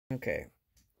Okay,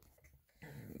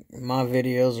 my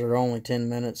videos are only 10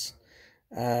 minutes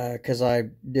because I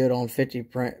do it on 50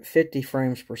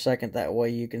 frames per second. That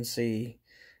way you can see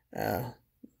the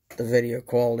video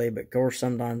quality. But of course,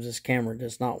 sometimes this camera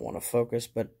does not want to focus.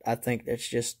 But I think it's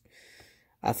just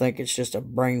a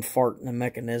brain fart in the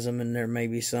mechanism, and there may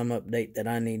be some update that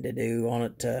I need to do on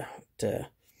it to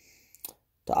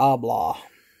obla.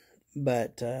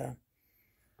 But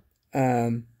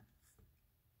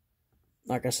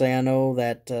like I say, I know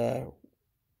that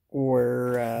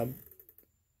where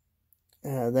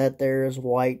that there is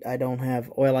white. I don't have,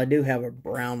 well, I do have a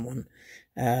brown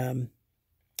one.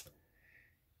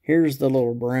 Here's the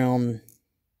little brown.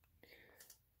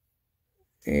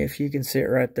 If you can see it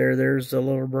right there, there's the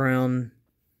little brown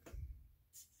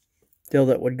deal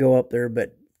that would go up there.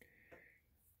 But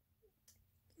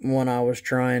when I was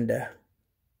trying to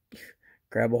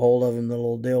grab a hold of them, the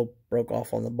little deal broke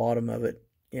off on the bottom of it.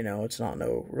 You know, it's not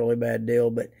no really bad deal,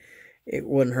 but it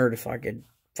wouldn't hurt if I could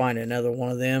find another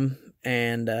one of them.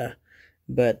 And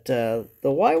but the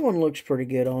white one looks pretty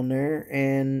good on there.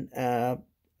 And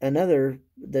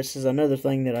this is another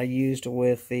thing that I used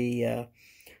with the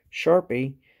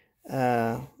Sharpie.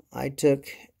 I took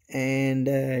and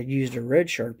used a red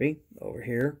Sharpie over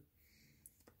here,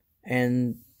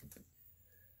 and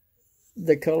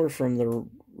the color from the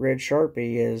red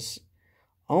Sharpie is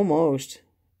almost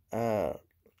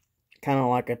kind of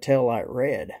like a taillight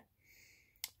red.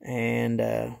 And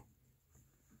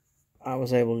I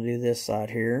was able to do this side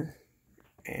here,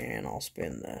 and I'll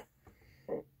spin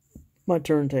my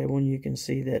turntable, and you can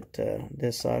see that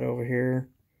this side over here,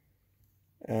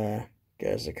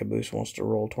 because the caboose wants to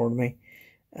roll toward me.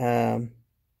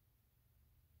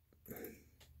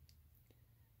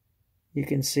 You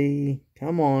can see,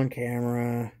 come on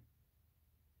camera.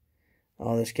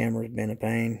 Oh, this camera's been a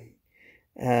pain.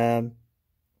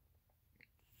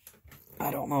 I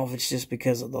don't know if it's just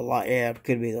because of the light. Yeah, it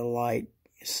could be the light,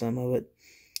 some of it.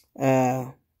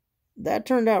 That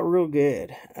turned out real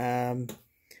good.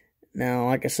 Now,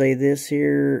 like I say, this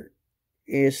here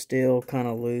is still kind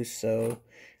of loose, so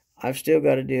I've still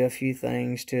got to do a few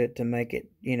things to it to make it,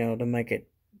 you know, to make it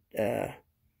a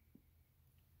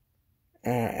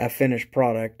finished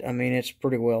product. I mean, it's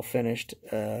pretty well finished,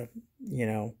 you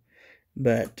know,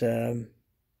 but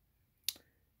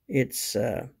it's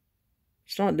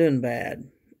not doing bad.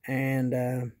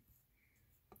 And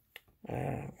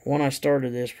when I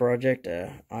started this project,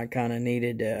 I kind of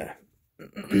needed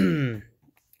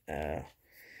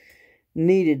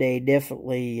needed a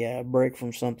definitely break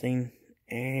from something.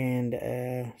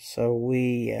 And so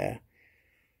we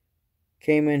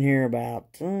came in here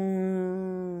about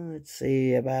let's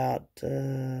see, about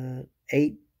 8:30,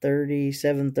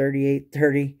 7:30,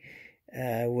 8:30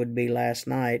 would be last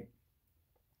night.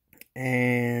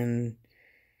 And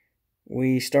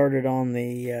we started on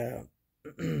the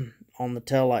on the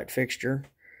taillight fixture,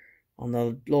 on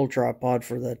the little tripod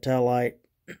for the taillight.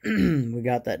 We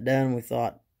got that done. We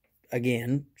thought,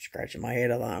 again, scratching my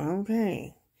head, I thought,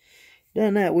 okay,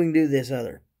 done that, we can do this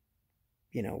other.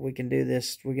 You know, we can do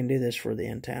this for the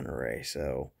antenna array.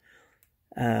 So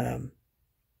got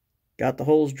the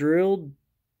holes drilled,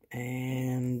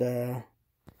 and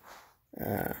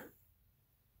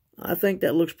I think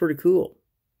that looks pretty cool.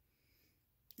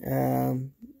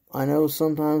 I know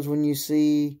sometimes when you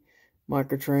see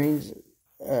microtrains,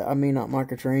 I mean not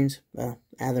microtrains,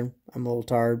 Athearn, I'm a little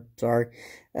tired, sorry.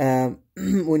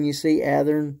 When you see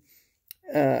Athearn,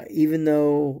 even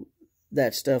though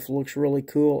that stuff looks really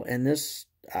cool, and this,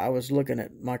 I was looking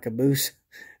at my caboose,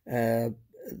 the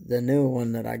new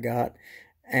one that I got,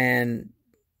 and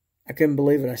I couldn't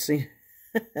believe it.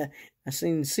 I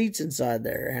seen seats inside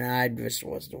there, and I just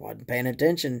wasn't paying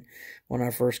attention when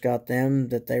I first got them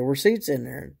that they were seats in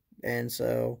there. And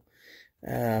so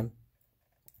the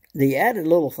added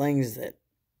little things that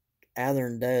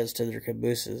Athearn does to their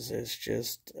cabooses is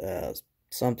just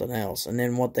something else. And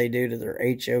then what they do to their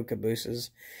HO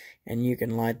cabooses, and you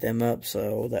can light them up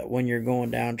so that when you're going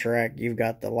down track, you've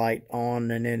got the light on,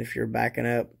 and then if you're backing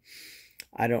up,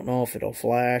 I don't know if it'll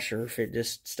flash or if it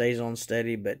just stays on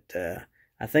steady, but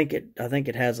I think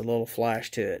it has a little flash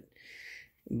to it.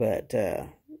 But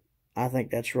I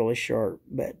think that's really sharp.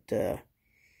 But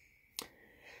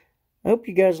I hope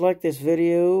you guys like this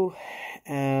video.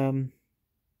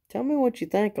 Tell me what you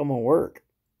think on my work.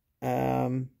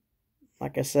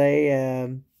 Like I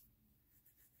say,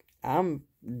 I'm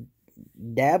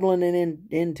dabbling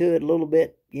into it a little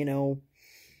bit, you know.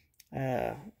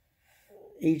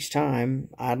 Each time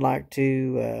I'd like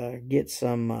to get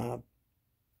some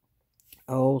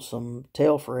some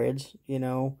tail threads, you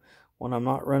know, when I'm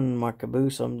not running my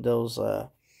caboose, those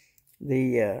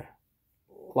the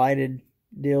lighted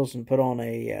deals and put on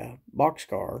a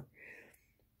boxcar.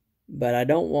 But I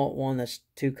don't want one that's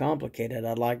too complicated.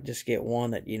 I'd like to just get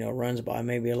one that, runs by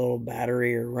maybe a little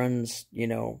battery, or runs,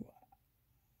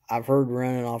 I've heard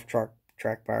running off track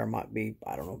power might be,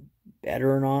 I don't know,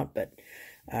 better or not, but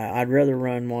I'd rather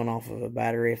run one off of a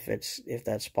battery if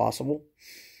that's possible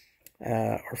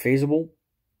or feasible.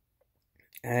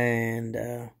 And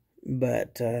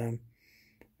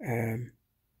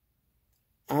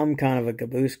I'm kind of a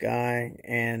caboose guy,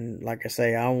 and like I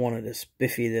say, I wanted to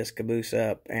spiffy this caboose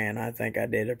up, and I think I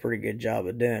did a pretty good job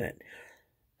of doing it.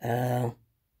 I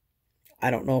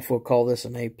don't know if we'll call this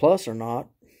an A+ or not.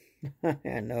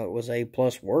 I know it was A+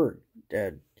 word.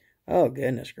 Oh,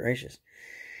 goodness gracious.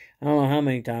 I don't know how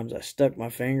many times I stuck my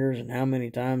fingers and how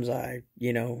many times I,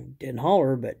 didn't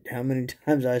holler, but how many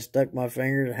times I stuck my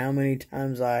fingers and how many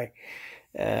times I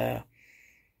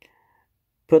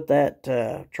put that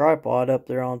tripod up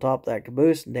there on top of that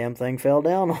caboose, and damn thing fell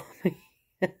down on me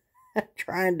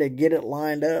trying to get it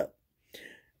lined up.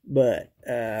 But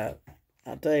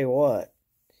I'll tell you what, it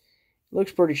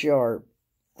looks pretty sharp.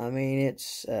 I mean,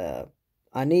 it's I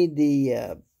need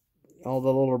the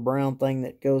little brown thing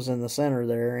that goes in the center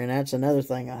there, and that's another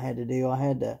thing I had to do. I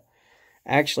had to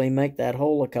actually make that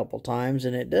hole a couple times,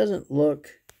 and it doesn't look,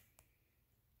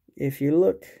 if you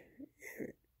look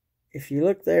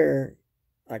there,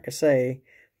 like I say,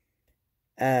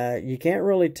 you can't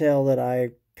really tell that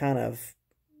I kind of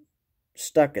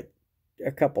stuck it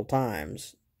a couple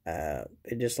times.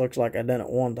 It just looks like I done it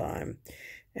one time.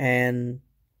 And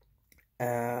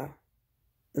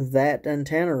that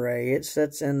antenna array, it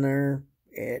sits in there.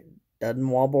 It doesn't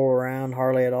wobble around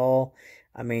hardly at all.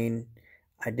 I mean,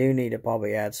 I do need to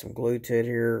probably add some glue to it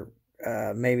here,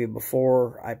 maybe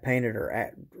before I paint it,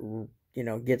 or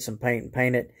get some paint and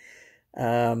paint it.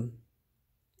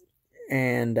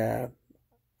 And I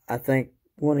think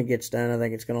when it gets done, I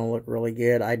think it's going to look really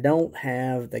good. I don't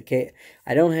have the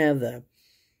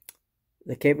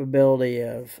capability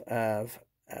of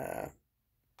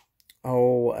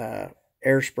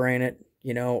air spraying it,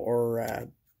 or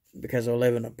because I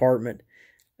live in an apartment,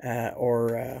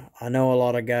 or I know a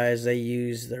lot of guys, they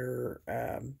use their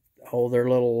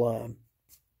little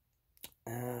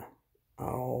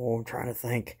I'm trying to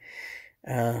think,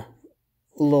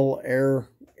 little air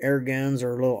guns,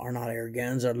 or not air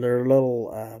guns, or they're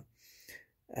little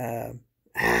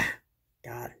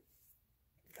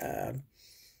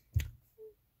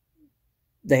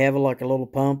they have like a little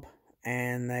pump,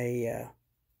 and they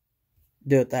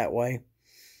do it that way.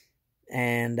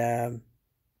 And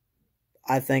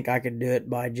I think I could do it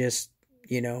by just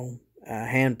hand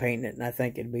painting it, and I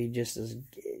think it'd be just as,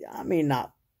 I mean,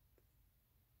 not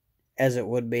as it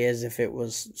would be as if it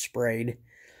was sprayed,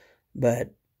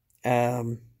 but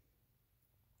it'd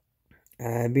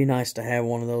be nice to have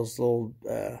one of those little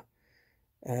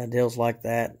deals like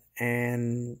that.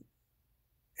 And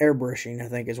airbrushing, I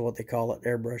think is what they call it,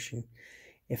 airbrushing.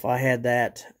 If I had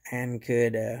that and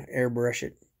could airbrush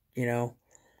it,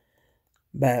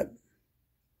 but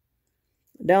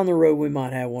down the road we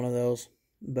might have one of those.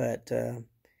 But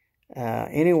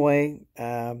anyway,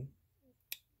 tell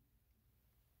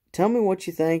me what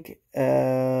you think,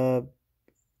 and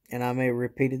I may have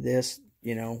repeated this,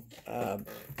 tell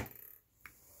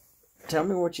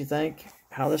me what you think,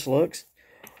 how this looks.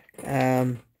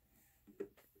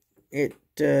 It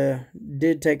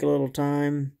did take a little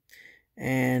time,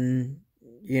 and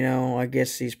I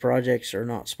guess these projects are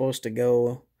not supposed to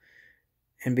go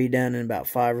and be done in about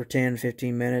 5 or 10,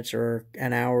 15 minutes, or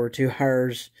an hour or 2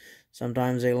 hours.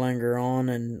 Sometimes they linger on,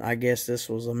 and I guess this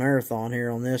was a marathon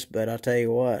here on this. But I'll tell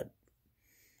you what,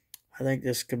 I think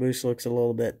this caboose looks a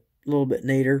little bit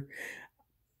neater.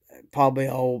 Probably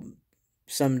I'll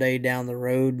someday down the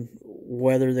road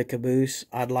weather the caboose.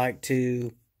 I'd like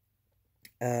to,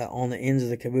 on the ends of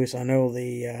the caboose, I know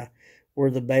the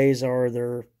where the bays are,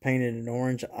 they're painted in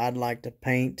orange. I'd like to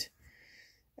paint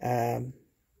the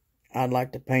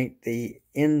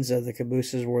ends of the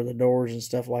cabooses, where the doors and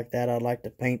stuff like that, I'd like to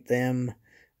paint them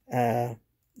the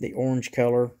orange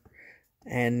color,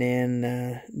 and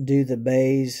then do the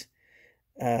bays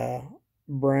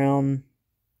brown,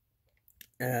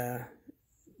 and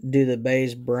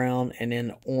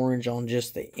then orange on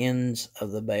just the ends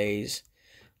of the bays,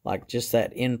 like just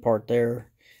that end part there,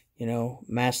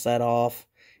 mask that off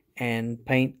and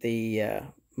paint the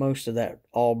most of that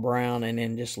all brown, and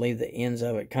then just leave the ends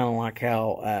of it, kind of like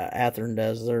how Athearn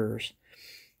does theirs.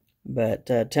 But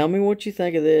tell me what you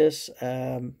think of this.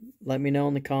 Let me know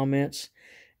in the comments,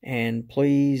 and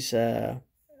please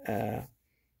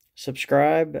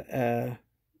subscribe,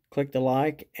 click the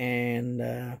like,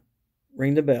 and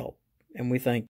ring the bell. and we thank you.